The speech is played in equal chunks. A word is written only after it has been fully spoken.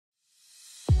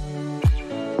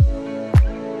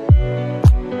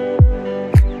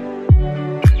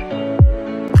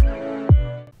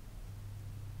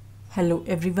Hello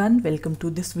everyone, welcome to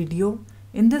this video.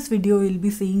 In this video, we'll be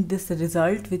seeing this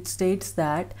result which states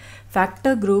that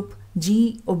factor group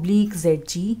G oblique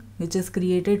ZG, which is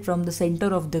created from the center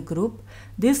of the group,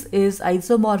 this is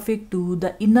isomorphic to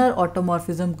the inner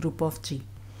automorphism group of G.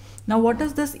 Now what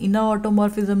is this inner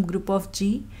automorphism group of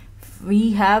G?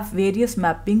 We have various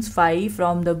mappings phi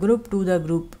from the group to the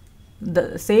group,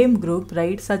 the same group,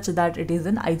 right, such that it is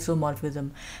an isomorphism.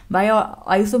 By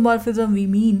isomorphism we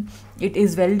mean it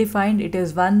is well defined, it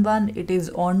is 1-1, it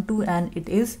is onto, and it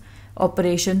is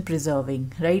operation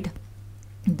preserving, right?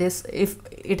 This, if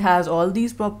it has all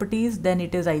these properties, then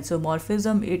it is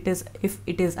isomorphism. If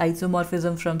it is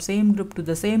isomorphism from same group to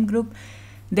the same group,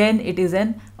 then it is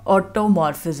an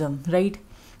automorphism, right?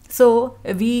 So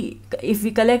if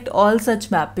we collect all such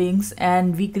mappings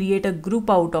and we create a group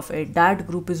out of it, that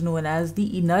group is known as the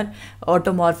inner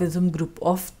automorphism group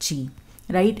of G,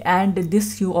 right? And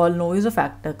this you all know is a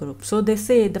factor group. So they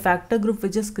say the factor group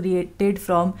which is created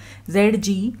from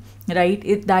ZG,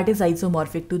 right, that is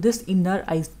isomorphic to this inner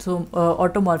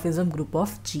automorphism group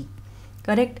of G,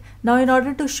 correct? Now in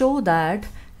order to show that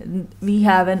we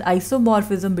have an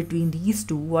isomorphism between these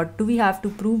two, what do we have to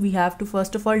prove? We have to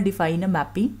first of all define a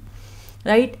mapping,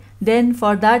 right? Then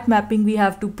for that mapping we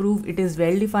have to prove it is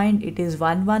well defined, it is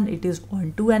 1-1, it is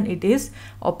onto, and it is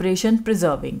operation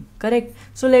preserving, correct?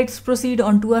 So let's proceed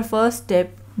on to our first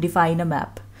step, define a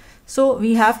map. So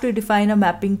we have to define a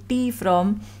mapping T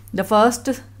from the first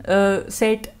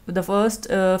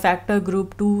factor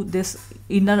group to this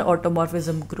inner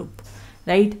automorphism group,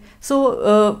 right?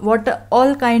 So what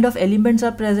all kind of elements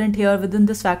are present here within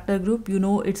this factor group? You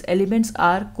know, its elements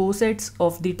are cosets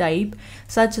of the type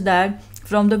such that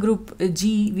from the group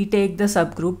G we take the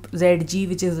subgroup ZG,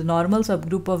 which is the normal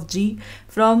subgroup of G.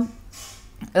 From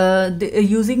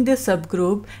using this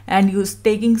subgroup and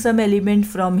taking some element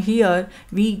from here,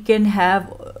 we can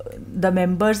have the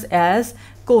members as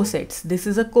cosets. This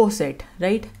is a coset,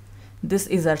 right? This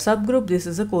is our subgroup, this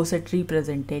is a coset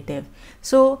representative.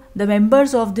 So the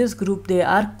members of this group, they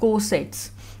are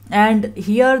cosets, and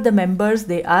here the members,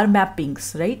 they are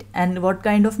mappings, right? And what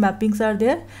kind of mappings are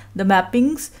there? The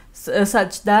mappings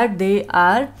such that they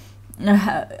are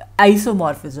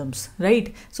isomorphisms,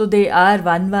 right? So they are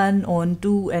 1-1,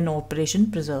 onto, and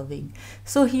operation preserving.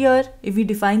 So here if we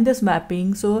define this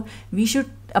mapping, so we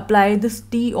should apply this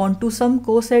T onto some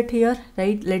coset here,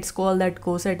 right? Let's call that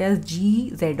coset as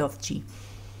GZ of G,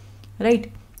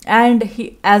 right? And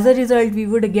as a result we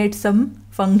would get some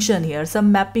function here,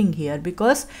 some mapping here,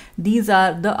 because these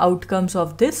are the outcomes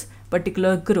of this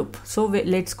particular group. So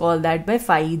let's call that by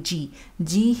phi G.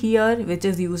 G here, which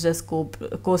is used as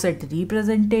coset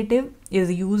representative, is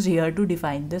used here to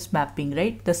define this mapping,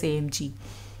 right? The same G.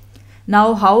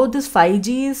 Now how this phi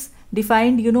G is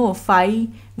defined? You know, phi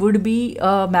would be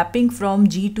a mapping from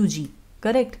G to G,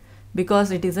 correct?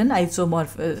 Because it is an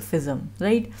isomorphism,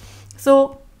 right?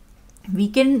 So we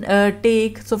can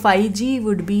take, so phi G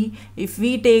would be, if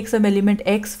we take some element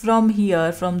X from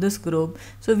here, from this group,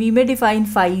 so we may define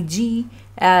phi G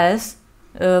as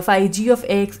phi G of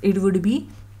X, it would be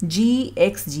G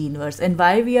X G inverse. And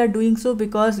why we are doing so?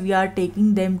 Because we are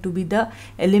taking them to be the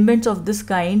elements of this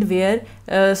kind where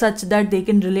such that they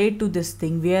can relate to this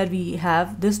thing where we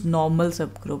have this normal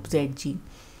subgroup ZG,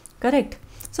 correct?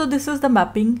 So this is the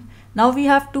mapping. Now we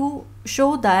have to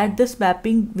show that this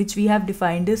mapping which we have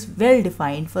defined is well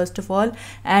defined first of all,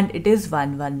 and it is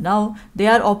 1-1. Now they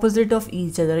are opposite of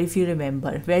each other, if you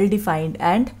remember, well defined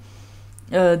and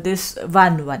this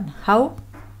 1-1. How?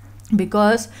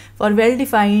 Because for well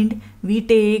defined we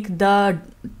take the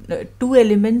two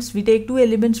elements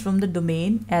from the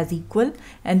domain as equal,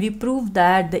 and we prove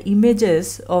that the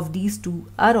images of these two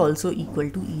are also equal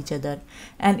to each other.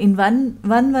 And in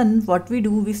 1-1 what we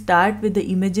do, we start with the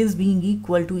images being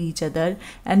equal to each other,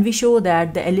 and we show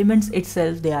that the elements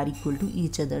itself, they are equal to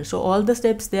each other. So all the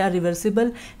steps, they are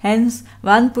reversible, hence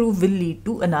one proof will lead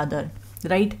to another,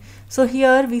 right? So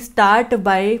here we start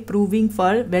by proving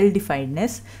for well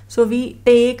definedness. So we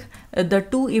take the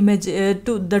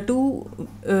two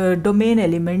domain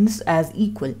elements as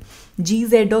equal.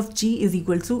 GZ of G is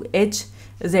equal to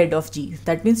HZ of G.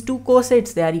 That means two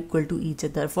cosets, they are equal to each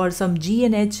other for some G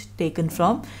and H taken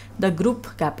from the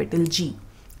group capital G,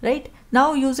 right?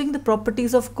 Now using the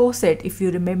properties of coset, if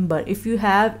you remember, if you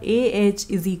have AH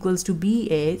is equals to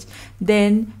BH,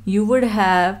 then you would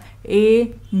have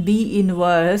A B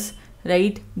inverse,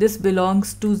 right? This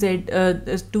belongs to Z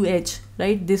to H,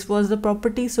 right? This was the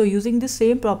property. So using the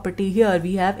same property here,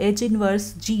 we have H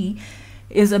inverse G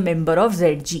is a member of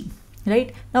ZG,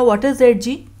 right? Now what is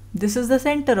ZG? This is the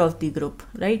center of the group,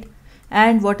 right?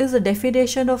 And what is the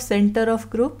definition of center of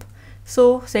group?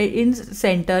 So say in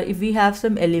center, if we have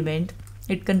some element,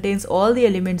 it contains all the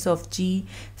elements of G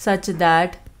such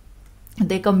that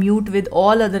they commute with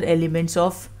all other elements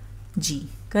of G.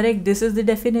 Correct? This is the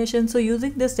definition. So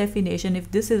using this definition,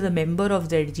 if this is a member of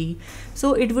ZG,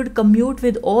 so it would commute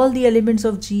with all the elements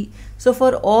of G. So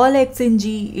for all x in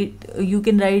G, you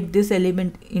can write this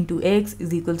element into x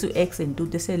is equal to x into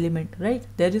this element, right?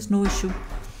 There is no issue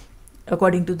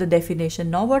according to the definition.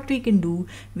 Now what we can do,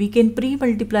 we can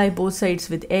pre-multiply both sides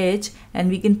with H and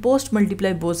we can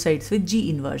post-multiply both sides with G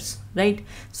inverse, right?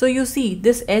 So you see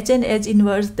this H and H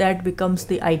inverse, that becomes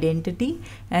the identity,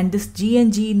 and this G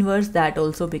and G inverse, that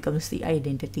also becomes the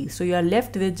identity. So you are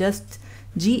left with just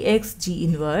Gx G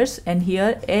inverse and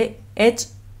here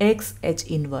Hx H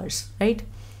inverse, right?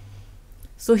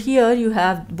 So here you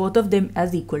have both of them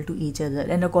as equal to each other,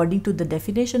 and according to the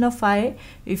definition of phi,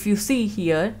 if you see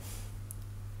here,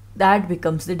 that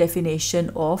becomes the definition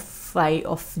of phi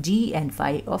of G and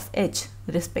phi of H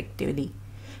respectively.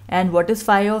 And what is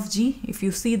phi of G? If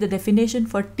you see the definition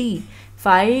for T,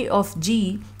 phi of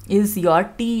G is your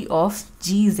T of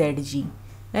GZG,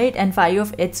 right? And phi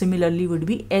of H similarly would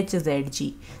be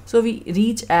HZG. So we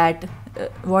reach at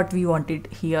what we wanted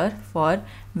here for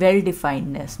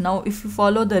well-definedness. Now if you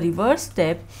follow the reverse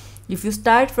step, if you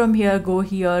start from here, go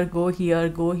here, go here,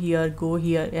 go here, go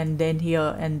here, and then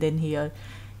here, and then here,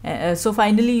 so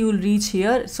finally you will reach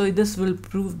here. So this will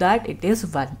prove that it is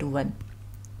 1-to-1,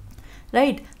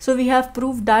 right? So we have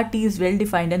proved that T is well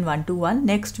defined and 1-to-1.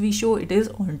 Next we show it is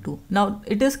onto. Now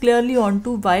it is clearly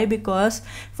onto. Why? Because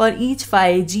for each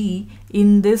phi G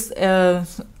in this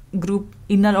group,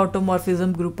 inner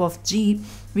automorphism group of G,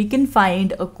 we can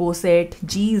find a coset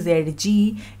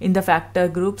GZG in the factor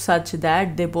group such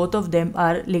that they both of them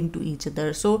are linked to each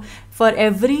other. So for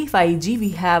every phi G, we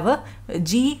have a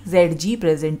GZG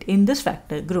present in this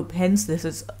factor group. Hence this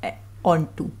is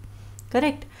onto.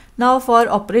 Correct? Now for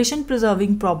operation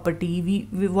preserving property,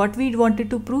 what we wanted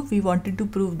to prove, we wanted to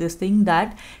prove this thing,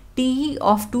 that T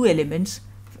of two elements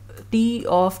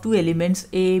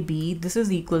A, B, this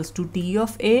is equals to T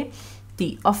of A,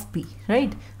 T of B,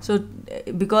 right? So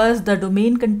because the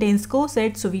domain contains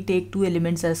coset, so we take two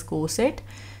elements as coset.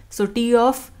 So T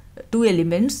of two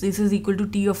elements, this is equal to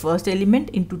T of first element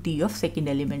into T of second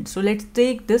element. So let's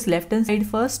take this left hand side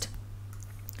first.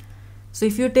 So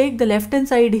if you take the left hand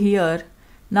side here,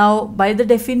 now by the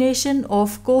definition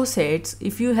of cosets,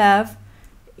 if you have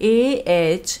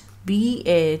AH,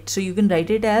 BH, so you can write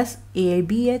it as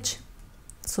ABH.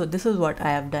 So this is what I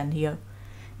have done here.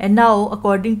 And now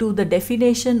according to the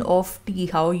definition of T,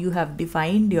 how you have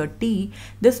defined your T,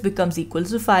 this becomes equal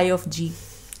to phi of G,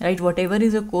 right? Whatever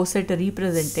is a coset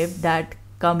representative, that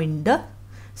come in the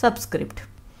subscript.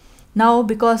 Now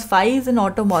because phi is an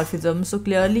automorphism, so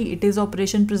clearly it is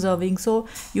operation preserving. So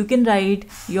you can write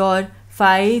your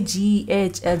phi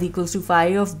GH as equals to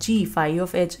phi of G, phi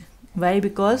of H. Why?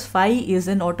 Because phi is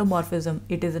an automorphism,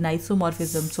 it is an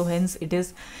isomorphism, so hence it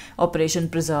is operation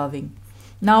preserving.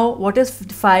 Now what is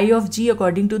phi of G?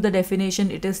 According to the definition,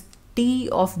 it is T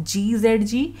of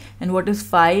GZG, and what is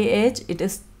phi H? It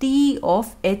is T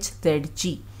of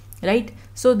HZG, right?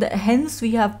 So hence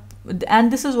we have,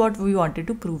 and this is what we wanted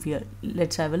to prove here.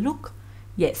 Let's have a look.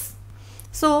 Yes.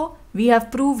 So we have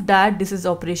proved that this is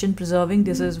operation preserving,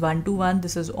 this is 1-to-1,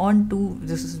 this is onto,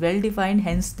 this is well defined,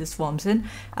 hence this forms an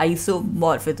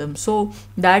isomorphism. So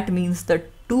that means the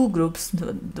two groups,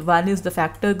 one is the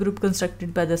factor group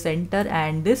constructed by the center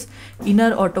and this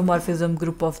inner automorphism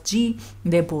group of G,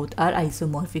 they both are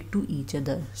isomorphic to each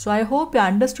other. So I hope you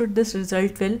understood this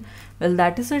result well. Well,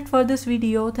 that is it for this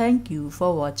video. Thank you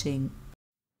for watching.